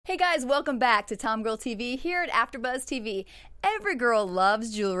Hey guys, welcome back to Tom Girl TV here at AfterBuzz TV. Every girl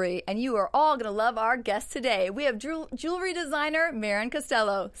loves jewelry, and you are all going to love our guest today. We have jewelry designer Maren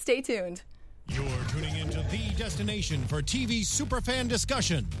Costello. Stay tuned. You're tuning into the destination for TV superfan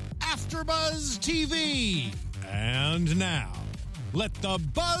discussion, AfterBuzz TV. And now, let the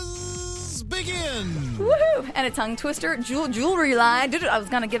buzz begin. Woohoo! And a tongue twister, jewelry line. I was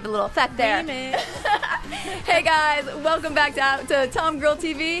going to give it a little effect there. Hey guys, welcome back to Tom Girl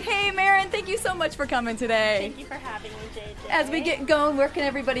TV. Hey Maren, thank you so much for coming today. Thank you for having me, JJ. As we get going, where can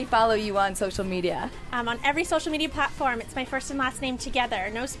everybody follow you on social media? On every social media platform. It's my first and last name together.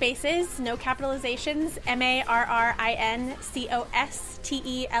 No spaces, no capitalizations.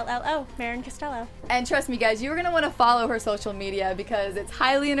 MarinCostello. Maren Costello. And trust me guys, you're going to want to follow her social media because it's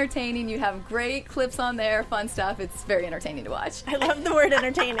highly entertaining. You have great clips on there, fun stuff. It's very entertaining to watch. I love the word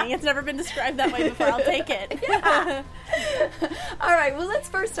entertaining. It's never been described that way before. I'll take it. Yeah. All right, well, let's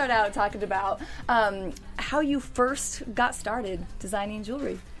first start out talking about how you first got started designing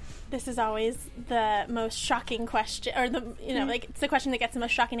jewelry. This is always the most shocking question, or it's the question that gets the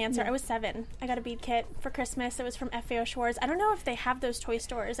most shocking answer. I was 7. I got a bead kit for Christmas. It was from FAO Schwarz. I don't know if they have those toy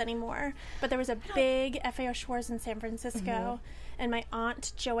stores anymore, but there was a big FAO Schwarz in San Francisco, and my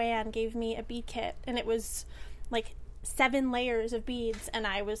aunt Joanne gave me a bead kit, and it was like 7 layers of beads, and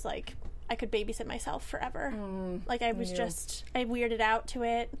I was like, I could babysit myself forever. I was I weirded out to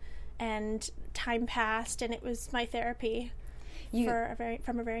it, and time passed, and it was my therapy.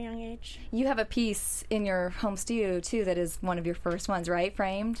 From a very young age. You have a piece in your home studio, too, that is one of your first ones, right?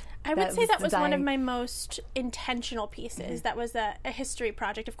 Framed? I would say that was one of my most intentional pieces. That was a history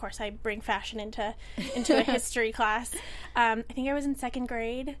project. Of course, I bring fashion into a history class. I think I was in 2nd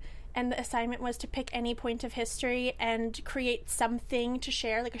grade, and the assignment was to pick any point of history and create something to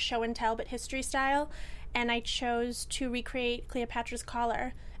share, like a show and tell, but history style. And I chose to recreate Cleopatra's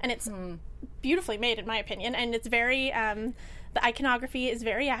collar. And it's beautifully made, in my opinion, and it's very... the iconography is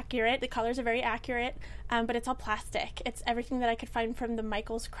very accurate. The colors are very accurate, but it's all plastic. It's everything that I could find from the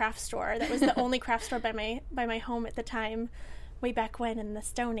Michael's craft store. That was the only craft store by my home at the time, way back when in the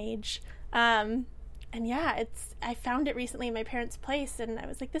Stone Age. And yeah, I found it recently in my parents' place, and I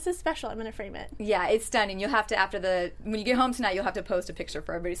was like, this is special. I'm going to frame it. Yeah, it's stunning. You'll have to, when you get home tonight, you'll have to post a picture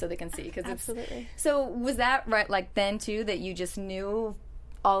for everybody so they can see. Absolutely. So was that right, like then too, that you just knew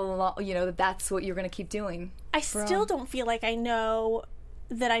all along, that that's what you're going to keep doing? I still don't feel like I know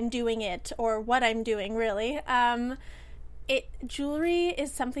that I'm doing it or what I'm doing, really. Jewelry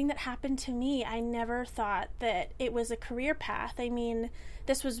is something that happened to me. I never thought that it was a career path. I mean,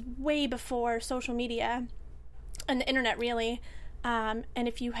 this was way before social media and the internet, really. And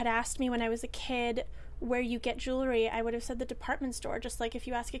if you had asked me when I was a kid where you get jewelry, I would have said the department store. Just like if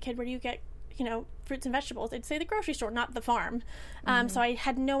you ask a kid, where do you get fruits and vegetables, they'd say the grocery store, not the farm. So I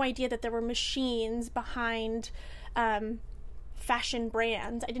had no idea that there were machines behind fashion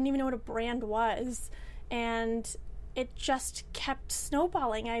brands. I didn't even know what a brand was. And it just kept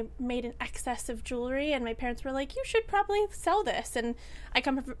snowballing. I made an excess of jewelry, and my parents were like, you should probably sell this. And I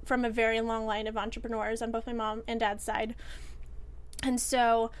come from a very long line of entrepreneurs on both my mom and dad's side. And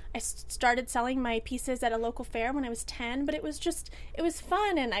so I started selling my pieces at a local fair when I was 10, but it was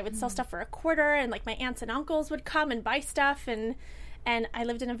fun, and I would sell stuff for $0.25, and like my aunts and uncles would come and buy stuff, and I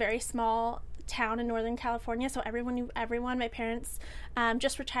lived in a very small town in Northern California, so everyone knew everyone. My parents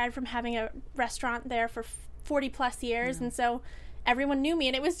just retired from having a restaurant there for 40 plus years, and so everyone knew me,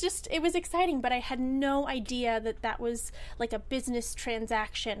 and it was exciting, but I had no idea that was like a business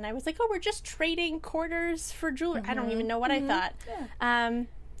transaction. I was like, oh, we're just trading quarters for jewelry. I don't even know what I thought. Yeah.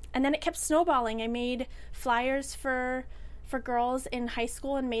 And then it kept snowballing. I made flyers for girls in high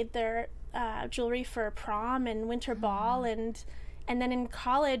school and made their jewelry for prom and winter ball, and then in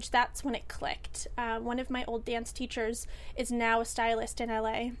college, that's when it clicked. One of my old dance teachers is now a stylist in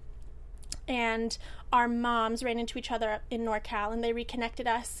LA. And our moms ran into each other in NorCal, and they reconnected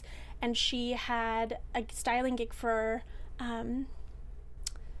us. And she had a styling gig for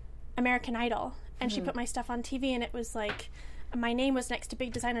American Idol, and she put my stuff on TV, and it was like, my name was next to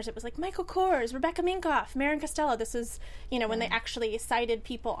big designers. It was like Michael Kors, Rebecca Minkoff, Maren Costello. This is, when they actually cited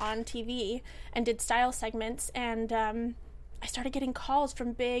people on TV and did style segments. And I started getting calls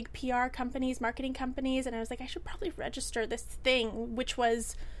from big PR companies, marketing companies, and I was like, I should probably register this thing, which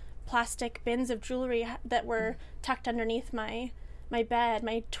was plastic bins of jewelry that were tucked underneath my bed,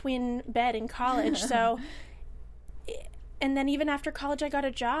 my twin bed in college. So, and then even after college, I got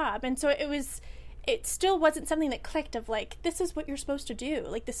a job. And so it still wasn't something that clicked of like, this is what you're supposed to do.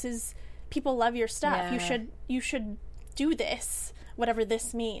 Like, this is, people love your stuff. Yeah. You should do this. whatever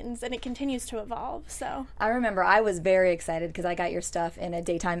this means, and it continues to evolve. So I remember I was very excited because I got your stuff in a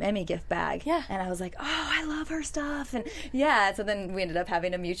Daytime Emmy gift bag. Yeah. And I was like, oh, I love her stuff. And yeah, so then we ended up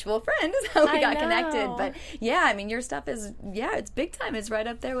having a mutual friend, so we got connected. But yeah, I mean, your stuff is, it's big time. It's right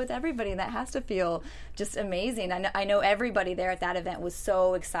up there with everybody, and that has to feel just amazing. I know everybody there at that event was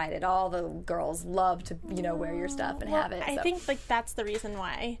so excited. All the girls love to, wear your stuff and have it. I think like that's the reason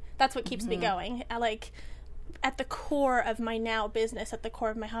why. That's what keeps me going. At the core of my now business, at the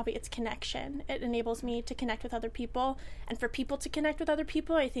core of my hobby, it's connection. It enables me to connect with other people. And for people to connect with other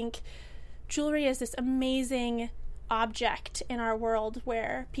people, I think jewelry is this amazing object in our world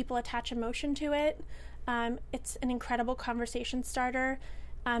where people attach emotion to it. It's an incredible conversation starter.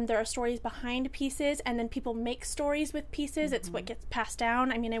 There are stories behind pieces, and then people make stories with pieces. It's what gets passed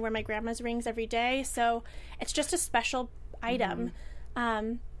down. I mean, I wear my grandma's rings every day, so it's just a special item.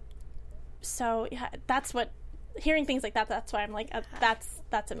 So yeah, that's what, hearing things like that, that's why I'm like,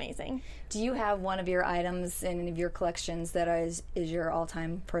 that's amazing. Do you have one of your items in any of your collections that is your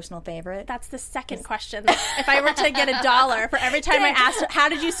all-time personal favorite? That's the second question. If I were to get $1 for every time I asked, how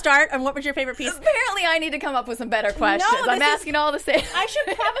did you start and what was your favorite piece? Apparently I need to come up with some better questions. No, I'm asking all the same. I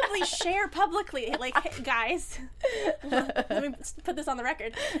should probably share publicly, like, hey, guys, let me put this on the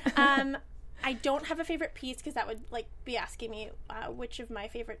record. I don't have a favorite piece because that would be asking me which of my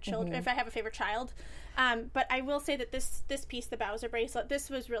favorite children, if I have a favorite child. But I will say that this piece, the Bowser bracelet,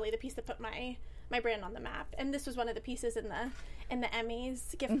 this was really the piece that put my brand on the map, and this was one of the pieces in the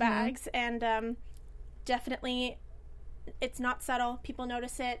Emmys gift bags, and definitely it's not subtle. People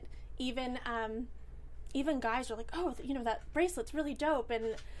notice it. Even guys are like, oh, that bracelet's really dope,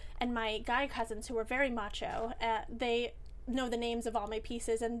 and my guy cousins who were very macho, they know the names of all my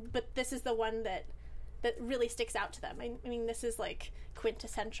pieces, but this is the one that really sticks out to them. I mean, this is like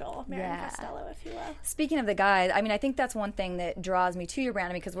quintessential Marion Costello, if you will. Speaking of the guys, I mean, I think that's one thing that draws me to your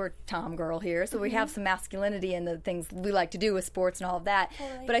brand, because we're Tom Girl here, so we have some masculinity in the things we like to do with sports and all of that.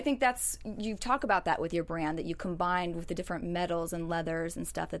 Totally. But I think you talk about that with your brand, that you combined with the different metals and leathers and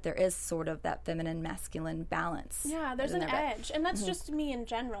stuff, that there is sort of that feminine, masculine balance. Yeah, there's an edge, and that's just me in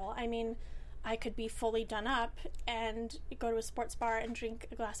general. I mean, I could be fully done up and go to a sports bar and drink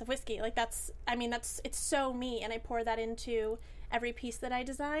a glass of whiskey. Like it's so me, and I pour that into every piece that I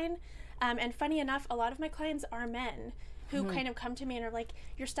design. And funny enough, a lot of my clients are men who kind of come to me and are like,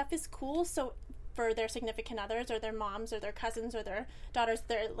 your stuff is cool, so for their significant others or their moms or their cousins or their daughters,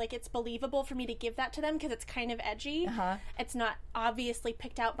 they're like, it's believable for me to give that to them because it's kind of edgy. It's not obviously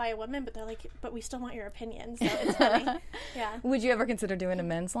picked out by a woman, but they're like, but we still want your opinion, so it's funny. Yeah. Would you ever consider doing a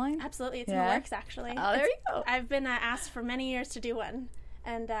men's line? Absolutely. It's in the works, actually. Oh, there you go. I've been asked for many years to do one,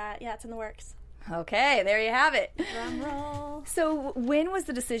 and it's in the works. Okay, there you have it. Drum roll. So when was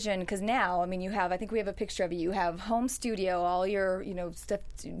the decision? Because now, I mean, I think we have a picture of you. You have home studio, all your, stuff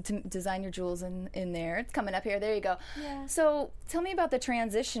to design your jewels in there. It's coming up here. There you go. Yeah. So tell me about the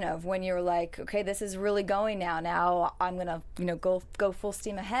transition of when you were like, okay, this is really going now. Now I'm going to, go full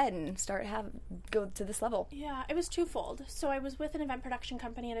steam ahead and go to this level. Yeah, it was twofold. So I was with an event production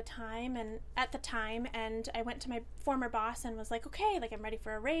company at the time, and I went to my former boss and was like, okay, I'm ready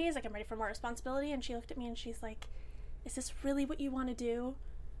for a raise, I'm ready for more responsibility. And she looked at me and she's like, is this really what you want to do?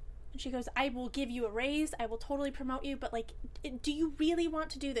 And she goes, I will give you a raise, I will totally promote you, but do you really want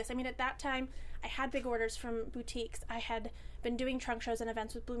to do this? I mean, at that time I had big orders from boutiques. I had been doing trunk shows and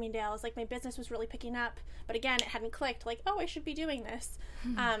events with Bloomingdale's. My business was really picking up, but again, it hadn't clicked, I should be doing this.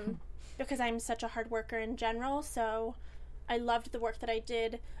 Because I'm such a hard worker in general, so I loved the work that I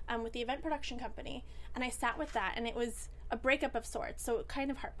did with the event production company, and I sat with that, and it was a breakup of sorts, so kind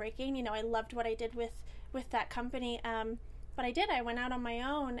of heartbreaking. I loved what I did with that company, but I went out on my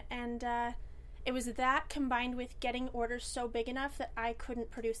own, and it was that combined with getting orders so big enough that I couldn't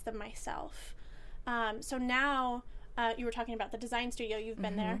produce them myself. So now, you were talking about the design studio, you've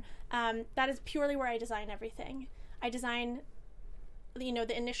been there. That is purely where I design everything. I design the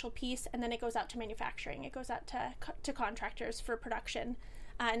initial piece, and then it goes out to manufacturing. It goes out to contractors for production.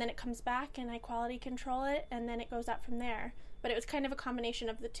 And then it comes back, and I quality control it, and then it goes out from there. But it was kind of a combination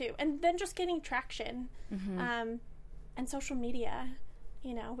of the two. And then just getting traction, and social media,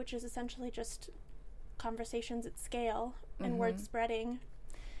 which is essentially just conversations at scale and word spreading.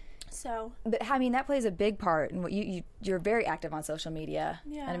 So, but I mean, that plays a big part in what you're very active on social media.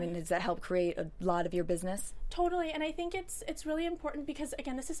 Yeah. And I mean, does that help create a lot of your business? Totally. And I think it's really important because,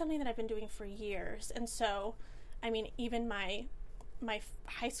 again, this is something that I've been doing for years. And so, I mean, even my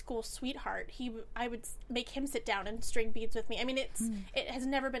high school sweetheart, I would make him sit down and string beads with me. I mean, it has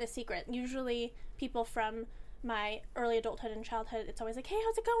never been a secret. Usually people from my early adulthood and childhood, it's always like, hey,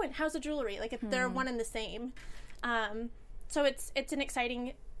 how's it going? How's the jewelry? They're one and the same. so it's an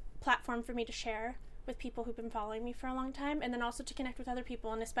exciting platform for me to share with people who've been following me for a long time, and then also to connect with other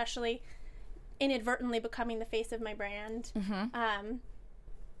people, and especially inadvertently becoming the face of my brand.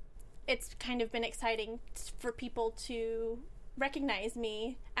 It's kind of been exciting for people to recognize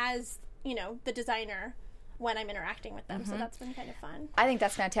me as, you know, the designer when I'm interacting with them. So that's been kind of fun. I think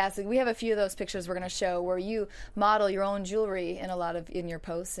that's fantastic. We have a few of those pictures we're going to show where you model your own jewelry in your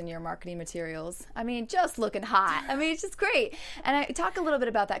posts and your marketing materials. I mean, just looking hot. I mean, it's just great. And I talk a little bit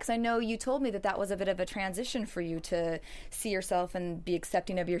about that because I know you told me that was a bit of a transition for you to see yourself and be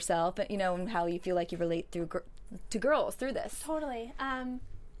accepting of yourself, you know, and how you feel like you relate to girls through this. Totally.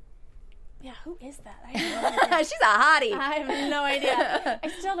 Yeah, who is that? I have no idea. She's a hottie. I have no idea. I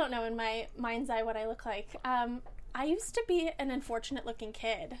still don't know in my mind's eye what I look like. I used to be an unfortunate-looking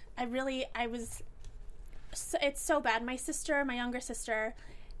kid. It's so bad. My younger sister,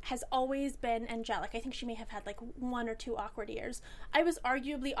 has always been angelic. I think she may have had like 1 or 2 awkward years. I was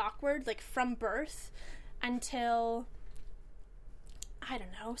arguably awkward, like from birth until, I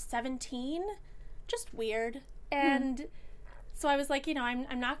don't know, 17. Just weird. And so I was like, you know,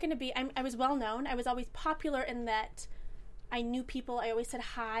 I'm not going to be, I was well known. I was always popular in that I knew people. I always said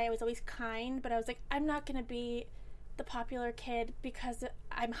hi. I was always kind. But I was like, I'm not going to be the popular kid because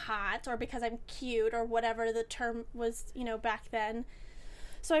I'm hot or because I'm cute or whatever the term was, you know, back then.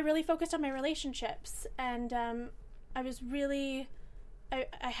 So I really focused on my relationships. And I was really,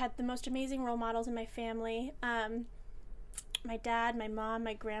 I had the most amazing role models in my family. My dad, my mom,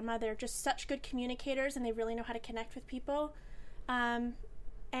 my grandma, they're just such good communicators and they really know how to connect with people.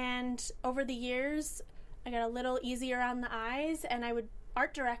 And over the years, I got a little easier on the eyes, and I would I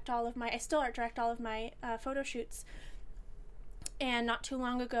still art direct all of my photo shoots. And not too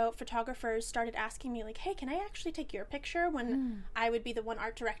long ago, photographers started asking me, like, hey, can I actually take your picture? When I would be the one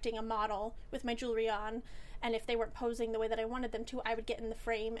art directing a model with my jewelry on, and if they weren't posing the way that I wanted them to, I would get in the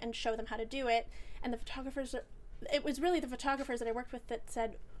frame and show them how to do it. And it was really the photographers that I worked with that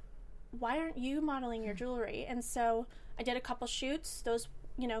said, why aren't you modeling your jewelry? And so I did a couple shoots. Those,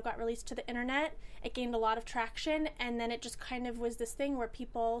 you know, got released to the internet. It gained a lot of traction, and then it just kind of was this thing where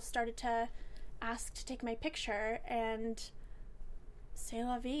people started to ask to take my picture, and c'est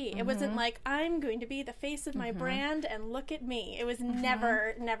la vie. It wasn't like, I'm going to be the face of my brand and look at me. It was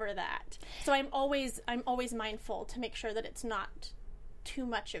never that. So I'm always mindful to make sure that it's not too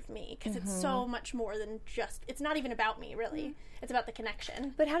much of me, because it's so much more than just, it's not even about me, really. It's about the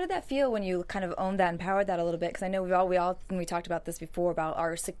connection. But how did that feel when you kind of owned that, empowered that a little bit? Because I know we all when we talked about this before, about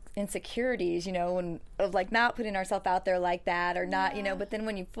our insecurities, you know, and of like not putting ourselves out there like that, or not, you know, but then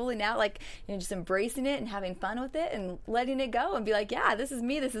when you fully now, like, you know, just embracing it and having fun with it and letting it go and be like, yeah, this is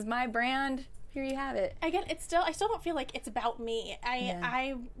me, this is my brand, here you have it. Again, I still don't feel like it's about me.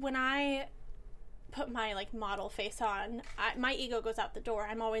 When I put my like model face on, my ego goes out the door.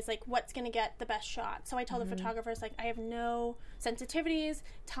 I'm always like, what's gonna get the best shot? So I tell the photographers, like, I have no sensitivities.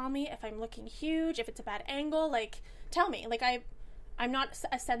 Tell me if I'm looking huge, if it's a bad angle, like, tell me. Like, I'm not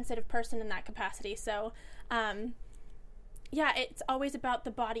a sensitive person in that capacity. So yeah, it's always about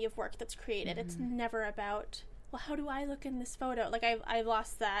the body of work that's created. It's never about, well, how do I look in this photo? Like, I've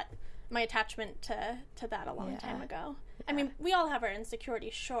lost my attachment to that a long time ago. I mean, we all have our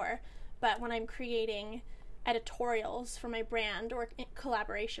insecurities, sure. But when I'm creating editorials for my brand or in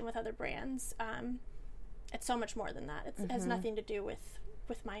collaboration with other brands, it's so much more than that. It has nothing to do with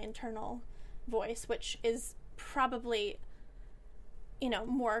my internal voice, which is probably, you know,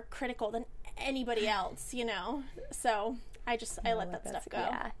 more critical than anybody else, you know. So I let that stuff go.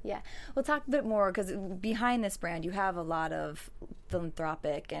 Yeah. Well, talk a bit more, because behind this brand, you have a lot of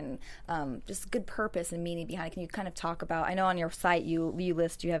philanthropic and just good purpose and meaning behind it. Can you kind of talk about, I know on your site you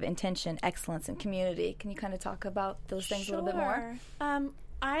list, you have intention, excellence, and community. Can you kind of talk about those things a little bit more?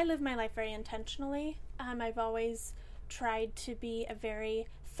 I live my life very intentionally. I've always tried to be a very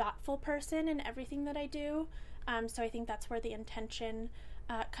thoughtful person in everything that I do. So I think that's where the intention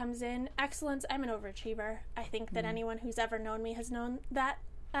comes in. Excellence, I'm an overachiever. I think that anyone who's ever known me has known that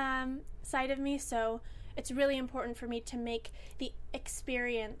side of me. So it's really important for me to make the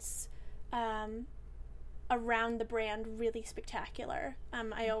experience around the brand really spectacular.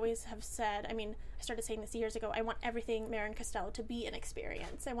 I always have said, I mean, I started saying this years ago, I want everything Marin Costello to be an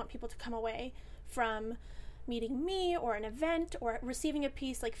experience. I want people to come away from meeting me or an event or receiving a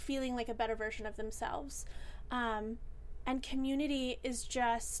piece like feeling like a better version of themselves. And community is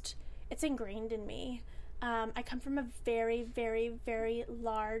just, it's ingrained in me. I come from a very, very, very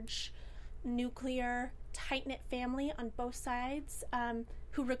large, nuclear, tight-knit family on both sides,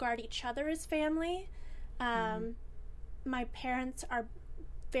 who regard each other as family. My parents are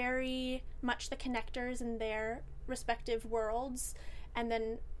very much the connectors in their respective worlds. And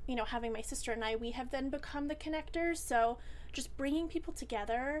then, you know, having my sister and I, we have then become the connectors. So just bringing people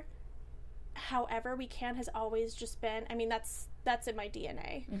together however we can has always just been, I mean, that's in my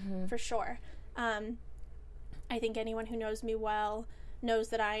DNA, for sure. I think anyone who knows me well knows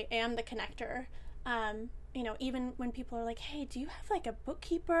that I am the connector. You know, even when people are like, hey, do you have like a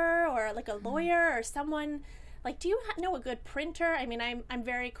bookkeeper or like a lawyer or someone, like, do you know a good printer? I mean, I'm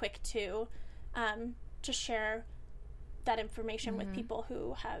very quick to share that information with people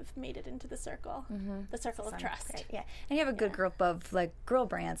who have made it into the circle of trust. Great. Yeah, and you have a good group of like girl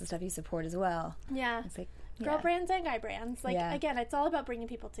brands and stuff you support as well. Yeah, it's like girl brands and guy brands. Like again, it's all about bringing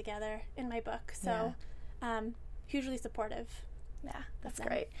people together in my book. So, hugely supportive. Yeah, that's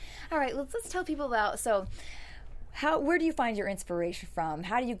great. All right, let's tell people about, so where do you find your inspiration from?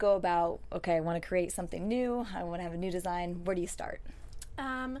 How do you go about, okay, I want to create something new, I want to have a new design, where do you start?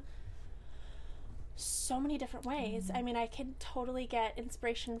 So many different ways. I mean, I can totally get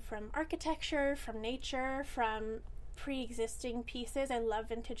inspiration from architecture, from nature, from pre-existing pieces. I love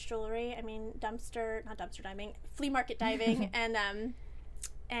vintage jewelry. I mean, flea market diving,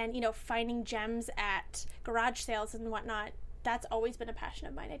 and you know, finding gems at garage sales and whatnot. That's always been a passion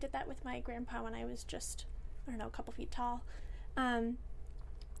of mine. I did that with my grandpa when I was just, I don't know, a couple feet tall.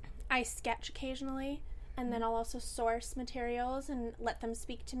 I sketch occasionally, and then I'll also source materials and let them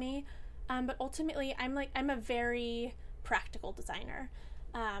speak to me. But ultimately, I'm a very practical designer.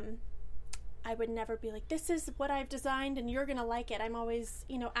 I would never be like, this is what I've designed and you're going to like it. I'm always,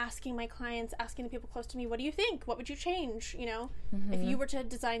 you know, asking my clients, asking the people close to me, what do you think? What would you change? You know, if you were to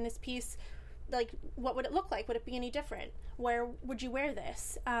design this piece, like, what would it look like? Would it be any different? Where would you wear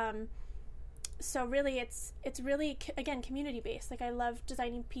this? So really, it's really, again, community-based. Like, I love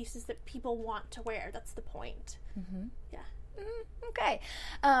designing pieces that people want to wear. That's the point. Yeah. Okay.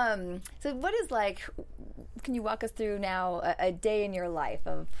 So what is, like, can you walk us through now a day in your life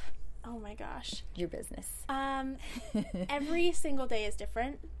of... Oh my gosh. Your business. Every single day is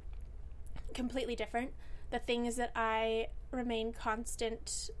different. Completely different. The things that I remain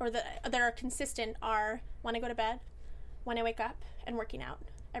constant, or that are consistent, are when I go to bed, when I wake up, and working out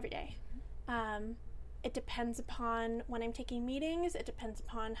every day. It depends upon when I'm taking meetings. It depends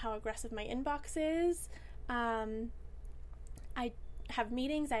upon how aggressive my inbox is. I have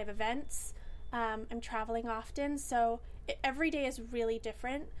meetings. I have events. I'm traveling often. So every day is really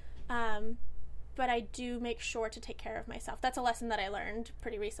different. But I do make sure to take care of myself. That's a lesson that I learned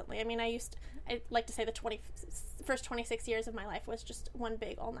pretty recently. I mean, I like to say the first 26 years of my life was just one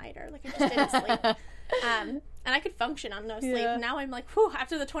big all-nighter. Like, I just didn't sleep. And I could function on no sleep. Now I'm like, whew,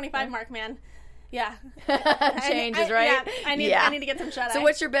 after the 25 mark, man. Yeah. Changes, right? Yeah, I need to get some shut-eye. So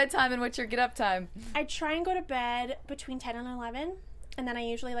what's your bedtime and what's your get-up time? I try and go to bed between 10 and 11, and then I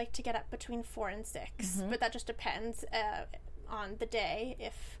usually like to get up between 4 and 6. But that just depends on the day.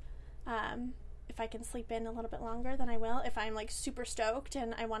 If I can sleep in a little bit longer, then I will. If I'm like super stoked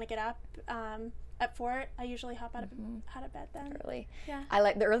and I want to get up at 4, I usually hop out of bed then. Early. Yeah. I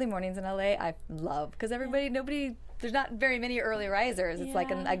like the early mornings in LA. I love, because there's not very many early risers. It's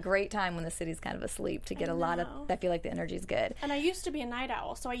like a great time when the city's kind of asleep to get a lot of, I feel like the energy's good. And I used to be a night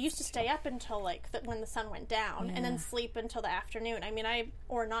owl, so I used to stay up until like when the sun went down and then sleep until the afternoon. I mean,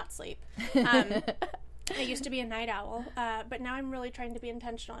 or not sleep. I used to be a night owl, but now I'm really trying to be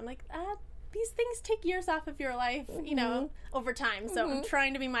intentional. I'm like, these things take years off of your life, you know, over time. So I'm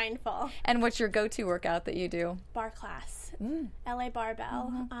trying to be mindful. And what's your go-to workout that you do? Bar class. LA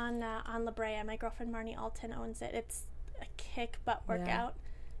Barbell on La Brea. My girlfriend Marnie Alton owns it. It's a kick butt workout.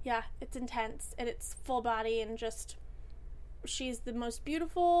 Yeah, it's intense. And it's full body, and just, she's the most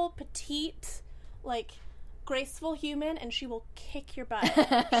beautiful, petite, like, graceful human, and she will kick your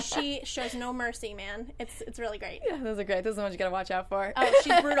butt. She shows no mercy, man. It's really great. Yeah, those are great. Those are the ones you gotta watch out for. Oh,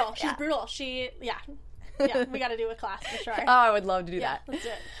 she's brutal. She's brutal. Yeah, we gotta do a class for sure. Oh, I would love to do that. Let's do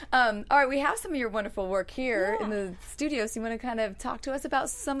it. All right, we have some of your wonderful work here in the studio, so you want to kind of talk to us about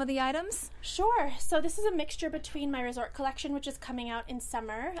some of the items? Sure. So this is a mixture between my resort collection, which is coming out in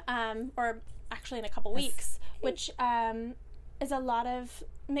summer, or actually in a couple weeks, which is a lot of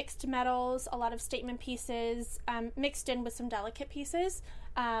mixed metals, a lot of statement pieces, mixed in with some delicate pieces.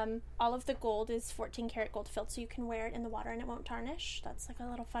 All of the gold is 14 karat gold filled, so you can wear it in the water and it won't tarnish. That's like a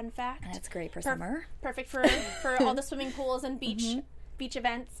little fun fact. That's great for summer. Perfect for all the swimming pools and beach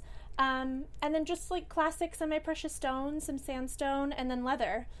events. And then just like classic semi-precious stones, some sandstone, and then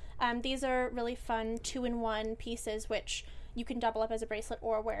leather. These are really fun 2-in-1 pieces, which you can double up as a bracelet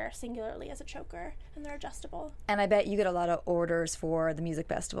or wear singularly as a choker, and they're adjustable. And I bet you get a lot of orders for the music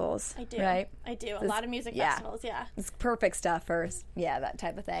festivals. I do. Right? I do. A lot of music festivals, yeah. It's perfect stuff for, that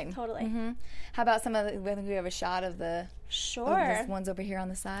type of thing. Totally. Mm-hmm. How about some of the, I think we have a shot of the Sure. ones over here on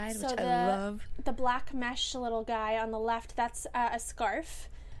the side, So which I love. The black mesh little guy on the left, that's a scarf.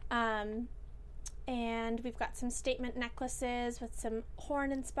 And we've got some statement necklaces with some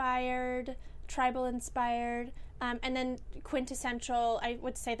horn-inspired, tribal-inspired, and then quintessential. I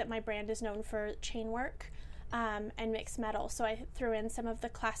would say that my brand is known for chain work and mixed metal. So I threw in some of the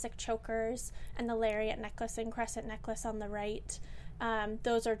classic chokers and the lariat necklace and crescent necklace on the right.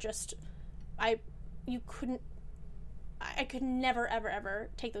 Those are just, I could never, ever, ever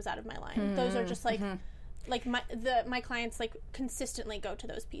take those out of my line. Mm-hmm. Those are just like my clients like consistently go to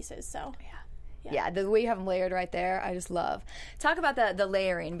those pieces. So yeah, the way you have them layered right there, I just love. Talk about the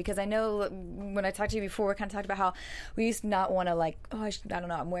layering, because I know when I talked to you before, we kind of talked about how we used to not want to like, I don't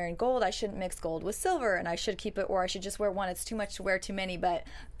know, I'm wearing gold, I shouldn't mix gold with silver, and I should keep it, or I should just wear one. It's too much to wear too many. But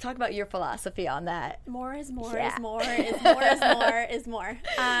talk about your philosophy on that. More is more is more is more is more is more.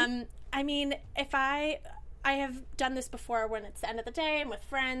 I mean, if I have done this before when it's the end of the day, I'm with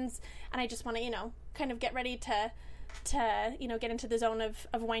friends, and I just want to, kind of get ready to get into the zone of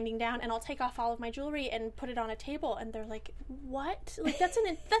winding down, and I'll take off all of my jewelry and put it on a table, and they're like, what? Like, that's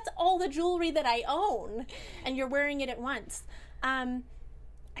all the jewelry that I own, and you're wearing it at once. I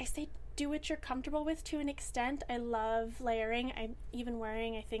say do what you're comfortable with to an extent. I love layering. I'm even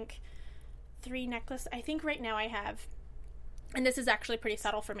wearing, I think, 3 necklaces. I think right now I have, and this is actually pretty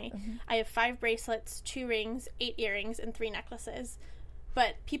subtle for me, I have 5 bracelets, 2 rings, 8 earrings, and 3 necklaces.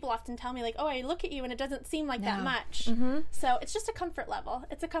 But people often tell me, like, oh, I look at you and it doesn't seem like that much. Mm-hmm. So it's just a comfort level.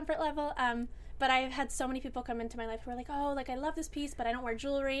 It's a comfort level. But I've had so many people come into my life who are like, oh, like, I love this piece, but I don't wear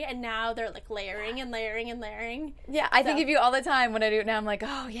jewelry. And now they're, like, layering and layering and layering. Yeah, I think of you all the time when I do it now. I'm like,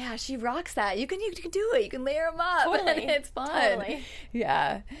 oh, yeah, she rocks that. You can do it. You can layer them up. Totally. It's fun. Totally.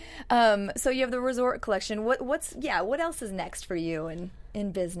 Yeah. So you have the resort collection. What else is next for you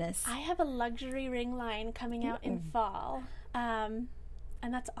in business? I have a luxury ring line coming out in fall.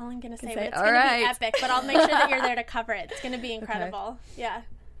 And that's all I'm going to say. But it's going to be epic. But I'll make sure that you're there to cover it. It's going to be incredible. Okay. Yeah.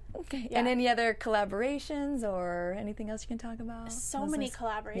 Okay. Yeah. And any other collaborations or anything else you can talk about? So many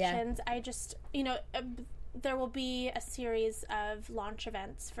collaborations. Yeah. I just, there will be a series of launch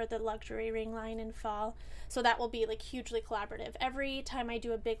events for the luxury ring line in fall. So that will be like hugely collaborative. Every time I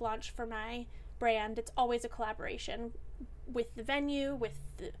do a big launch for my brand, it's always a collaboration with the venue, with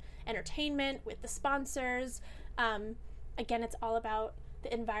the entertainment, with the sponsors. Again, it's all about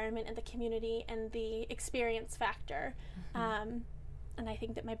the environment and the community and the experience factor. And I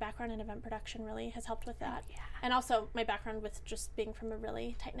think that my background in event production really has helped with that. Yeah. And also my background with just being from a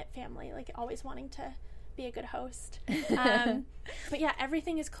really tight-knit family, like always wanting to be a good host. But yeah,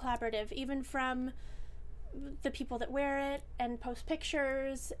 everything is collaborative, even from the people that wear it and post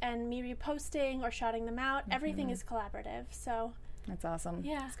pictures and me reposting or shouting them out. Everything is collaborative. So that's awesome.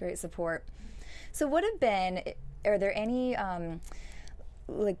 Yeah. It's great support. So are there any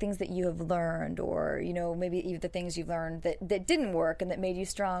like things that you have learned, or maybe even the things you've learned that didn't work and that made you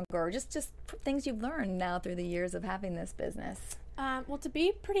stronger, or just things you've learned now through the years of having this business? Well, to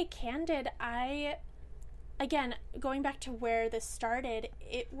be pretty candid, again, going back to where this started,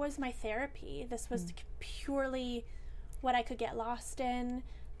 it was my therapy. This was purely what I could get lost in.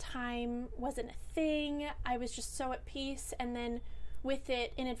 Time wasn't a thing. I was just so at peace, and then with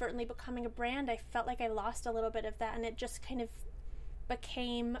it inadvertently becoming a brand, I felt like I lost a little bit of that, and it just kind of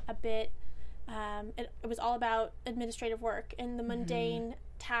became a bit, it was all about administrative work and the mundane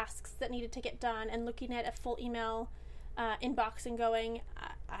tasks that needed to get done, and looking at a full email inbox and going,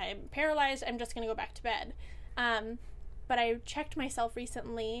 I'm paralyzed, I'm just going to go back to bed. But I checked myself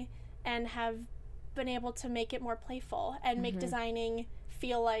recently and have been able to make it more playful and make designing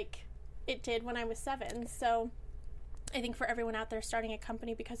feel like it did when I was 7. So I think for everyone out there starting a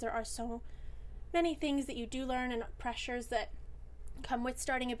company, because there are so many things that you do learn and pressures that come with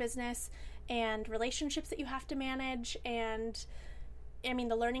starting a business and relationships that you have to manage, and I mean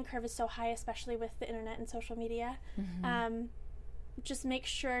the learning curve is so high, especially with the internet and social media. Just make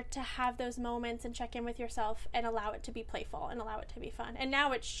sure to have those moments and check in with yourself and allow it to be playful and allow it to be fun. And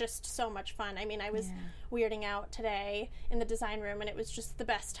now it's just so much fun. I mean, I was weirding out today in the design room, and it was just the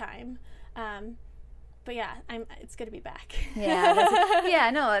best time. But yeah, it's good to be back.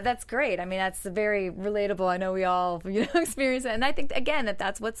 That's great. I mean, that's very relatable. I know we all, experience it. And I think, again,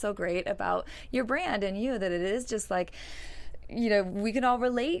 that's what's so great about your brand and you, that it is just like, we can all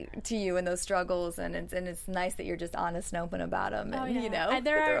relate to you in those struggles, and it's nice that you're just honest and open about them. And,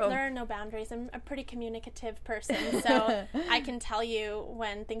 there are no boundaries. I'm a pretty communicative person, so I can tell you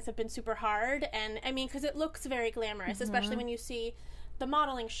when things have been super hard, and I mean, because it looks very glamorous, especially when you see the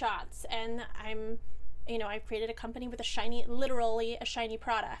modeling shots, and I've created a company with literally a shiny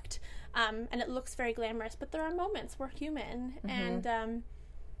product, and it looks very glamorous, but there are moments. We're human, and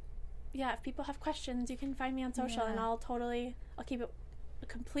if people have questions, you can find me on social, and I'll keep it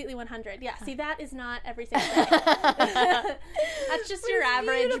completely 100. Yeah, see, that is not every single day. That's just your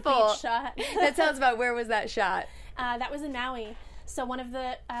average beach shot. That sounds about, where was that shot? That was in Maui. So one of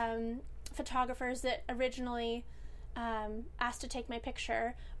the photographers that originally asked to take my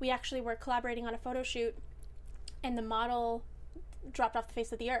picture, we actually were collaborating on a photo shoot, and the model dropped off the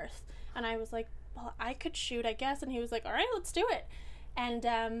face of the earth. And I was like, well, I could shoot, I guess. And he was like, all right, let's do it.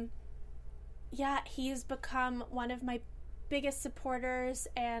 And he's become one of my biggest supporters,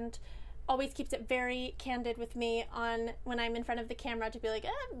 and always keeps it very candid with me on when I'm in front of the camera, to be like,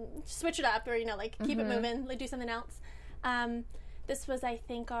 switch it up, or keep it moving, do something else. This was, I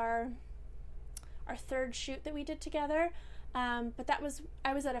think, our third shoot that we did together, but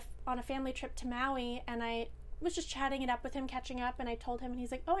I was on a family trip to Maui, and I was just chatting it up with him, catching up, and I told him, and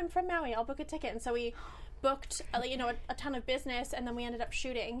he's like, oh, I'm from Maui, I'll book a ticket. And so we booked a ton of business, and then we ended up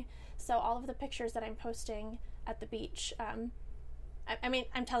shooting. So all of the pictures that I'm posting at the beach, I mean,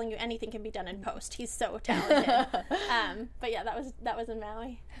 I'm telling you, anything can be done in post. He's so talented. But yeah, that was in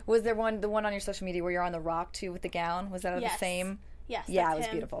Maui. Was there the one on your social media where you're on the rock too with the gown? Was that the same? Yes. Yeah, it was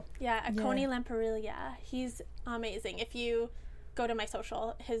beautiful. Yeah, Akoni Lamparilla. He's amazing. If you go to my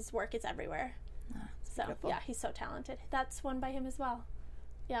social, his work is everywhere. So beautiful. Yeah, he's so talented. That's one by him as well.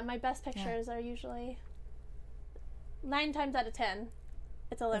 Yeah, my best pictures are usually 9 times out of 10.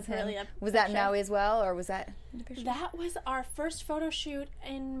 It's a Lamparilla. Was that Maui as well, or was that? That was our first photo shoot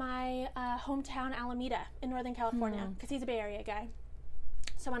in my hometown, Alameda, in Northern California, because he's a Bay Area guy.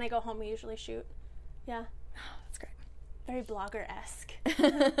 So when I go home, we usually shoot. Yeah. That's great. Very blogger-esque.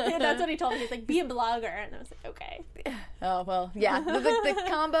 Yeah, that's what he told me. He's like, be a blogger. And I was like, okay. Oh, well, yeah. The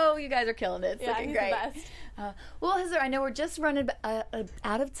combo, you guys are killing it. It's looking he's great. The best. Well, I know we're just running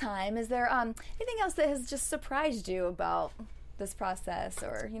out of time. Is there anything else that has just surprised you about this process,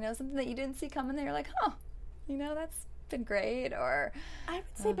 or something that you didn't see coming that you're like, that's been great? Or I would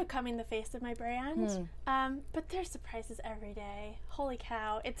say becoming the face of my brand. But there's surprises every day. Holy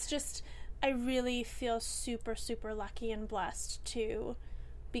cow. It's just, I really feel super, super lucky and blessed to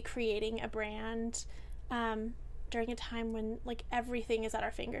be creating a brand during a time when everything is at our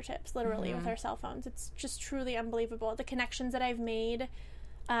fingertips, literally, with our cell phones. It's just truly unbelievable. The connections that I've made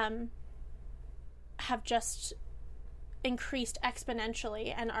have just increased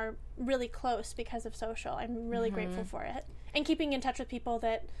exponentially and are really close because of social. I'm really grateful for it. And keeping in touch with people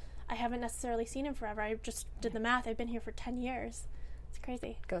that I haven't necessarily seen in forever. I just did the math. I've been here for 10 years. It's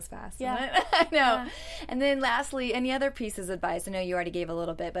crazy. Goes fast. Yeah. I know. Yeah. And then lastly, any other pieces of advice? I know you already gave a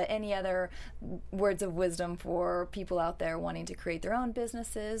little bit, but any other words of wisdom for people out there wanting to create their own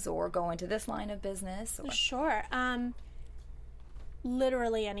businesses or go into this line of business? Or? Sure.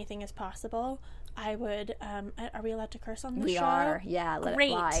 Literally anything is possible. I would, are we allowed to curse on this show? We are, yeah, let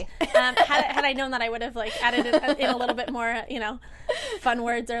Great. it fly. Had I known that, I would have added in a little bit more, fun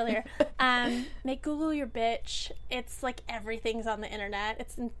words earlier. Make Google your bitch. It's everything's on the internet.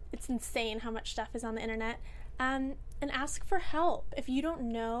 It's insane how much stuff is on the internet. And ask for help. If you don't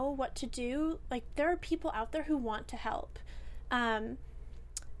know what to do, there are people out there who want to help. And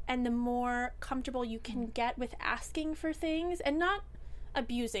the more comfortable you can get with asking for things and not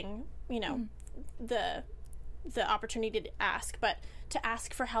abusing, the opportunity to ask, but to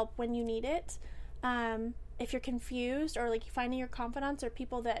ask for help when you need it. If you're confused or finding your confidants or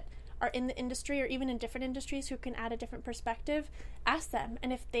people that are in the industry or even in different industries who can add a different perspective, ask them.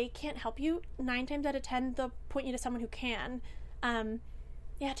 And if they can't help you, 9 times out of 10, they'll point you to someone who can.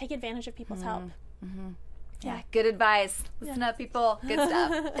 Take advantage of people's help. Yeah, good advice. Listen up, people. Good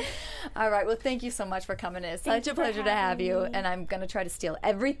stuff. All right. Well, thank you so much for coming in. It's such a pleasure to have you. And I'm going to try to steal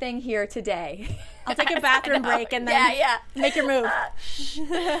everything here today. I'll take a bathroom break and then make your move.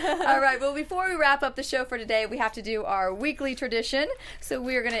 All right. Well, before we wrap up the show for today, we have to do our weekly tradition. So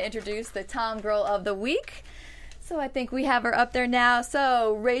we're going to introduce the Tom Girl of the Week. So I think we have her up there now.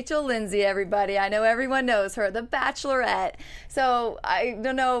 So Rachel Lindsay, everybody. I know everyone knows her, the Bachelorette. So I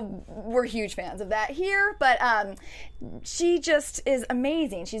don't know, we're huge fans of that here, but she just is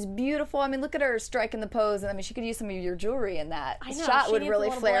amazing. She's beautiful. I mean, look at her striking the pose. I mean, she could use some of your jewelry in that. I know, shot she would needs really a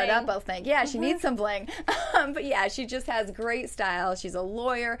little flare it bling. up, I think. Yeah, she needs some bling. But yeah, she just has great style. She's a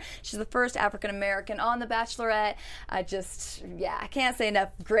lawyer. She's the first African-American on The Bachelorette. I can't say enough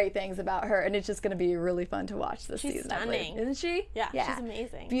great things about her, and it's just going to be really fun to watch this She's season. I believe. stunning. Isn't she? Yeah, she's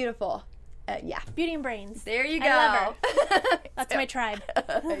amazing. Beautiful. Yeah. Beauty and brains. There you go. I love her. That's my tribe.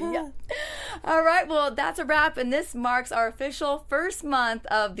 Yeah. All right, well, that's a wrap, and this marks our official first month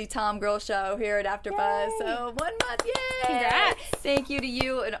of the Tom Girl Show here at AfterBuzz. Yay. So 1 month, yay! Congrats. Thank you to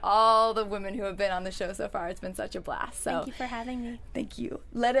you and all the women who have been on the show so far. It's been such a blast. So Thank you for having me. thank you.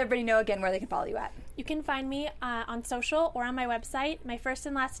 Let everybody know again where they can follow you at. You can find me on social or on my website. My first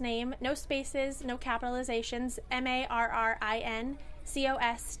and last name, no spaces, no capitalizations,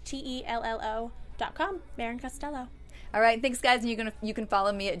 MarrCostello.com. Marin Costello. All right, thanks, guys. And you can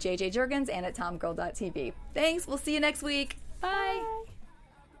follow me at JJ Jurgens and at TomGirl.tv. Thanks. We'll see you next week. Bye.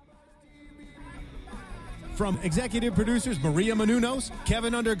 From executive producers Maria Menounos,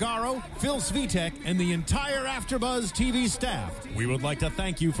 Kevin Undergaro, Phil Svitek, and the entire AfterBuzz TV staff, we would like to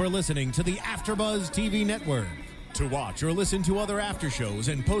thank you for listening to the AfterBuzz TV network. To watch or listen to other after shows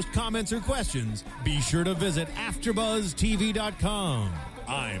and post comments or questions, be sure to visit AfterBuzzTV.com.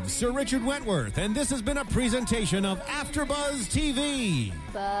 I'm Sir Richard Wentworth, and this has been a presentation of AfterBuzz TV.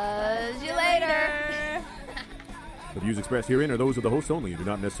 Buzz you later. The views expressed herein are those of the hosts only and do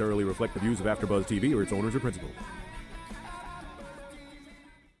not necessarily reflect the views of AfterBuzz TV or its owners or principals.